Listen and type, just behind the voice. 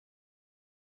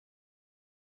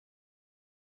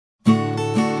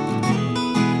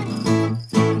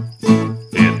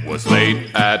was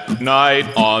late at night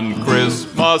on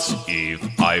Christmas Eve.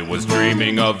 I was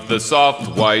dreaming of the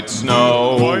soft white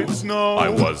snow. I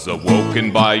was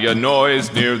awoken by a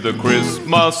noise near the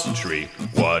Christmas tree.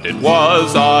 What it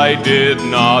was I did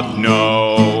not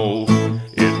know.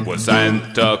 It was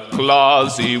Santa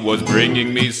Claus, he was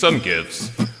bringing me some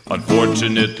gifts.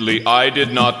 Unfortunately, I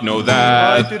did not know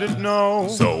that.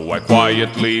 So I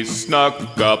quietly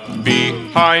snuck up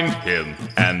behind him,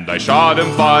 and I shot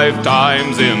him 5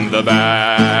 times in the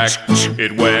back.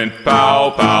 It went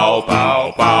pow, pow,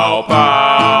 pow, pow,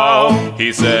 pow.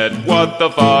 He said, "What the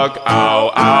fuck?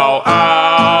 Ow, ow,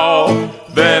 ow."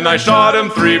 Then I shot him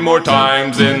 3 more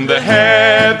times in the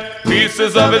head.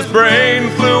 Pieces of his brain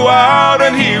flew out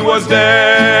and he was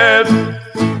dead.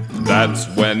 That's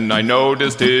when I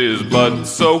noticed his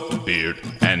blood-soaked beard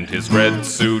and his red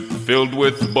suit filled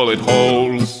with bullet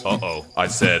holes. I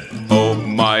said, "Oh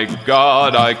my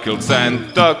God, I killed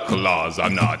Santa Claus.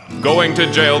 I'm not going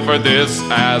to jail for this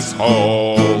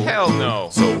asshole." Hell no.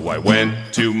 So I went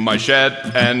to my shed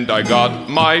and I got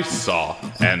my saw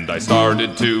and I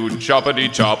started to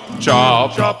choppity-chop,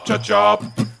 chop, chop, chop, chop.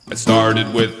 I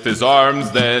started with his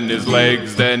arms, then his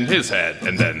legs, then his head,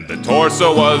 and then the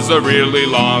torso was a really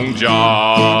long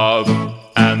job.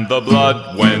 And the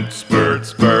blood went spurt,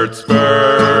 spurt,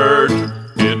 spurt.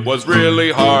 It was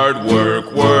really hard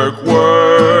work, work,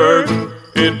 work.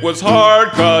 It was hard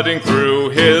cutting through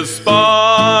his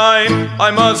spine.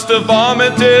 I must have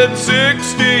vomited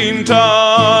 16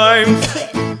 times.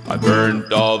 I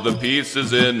burned all the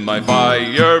pieces in my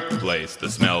fireplace. The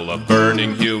smell of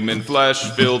burning human flesh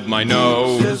filled my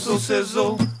nose. Sizzle,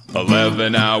 sizzle.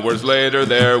 11 hours later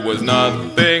there was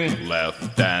nothing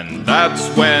left, and that's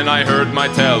when I heard my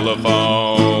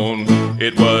telephone.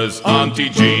 It was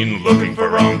Auntie Jean looking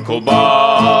for Uncle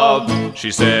Bob.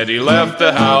 She said he left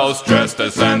the house dressed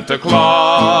as Santa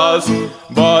Claus,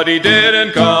 but he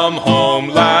didn't come home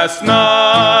last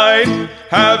night.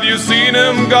 Have you seen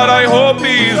him? God, I hope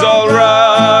he's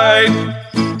alright.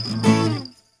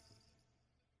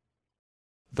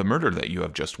 The murder that you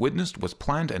have just witnessed was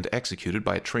planned and executed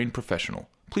by a trained professional.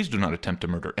 Please do not attempt to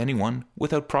murder anyone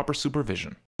without proper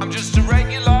supervision. I'm just a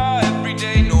regular,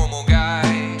 everyday, normal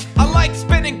guy. I like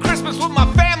spending Christmas with my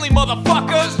family,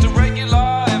 motherfucker. I'm just a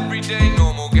regular, everyday,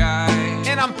 normal guy.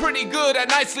 And I'm pretty good at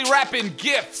nicely wrapping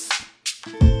gifts.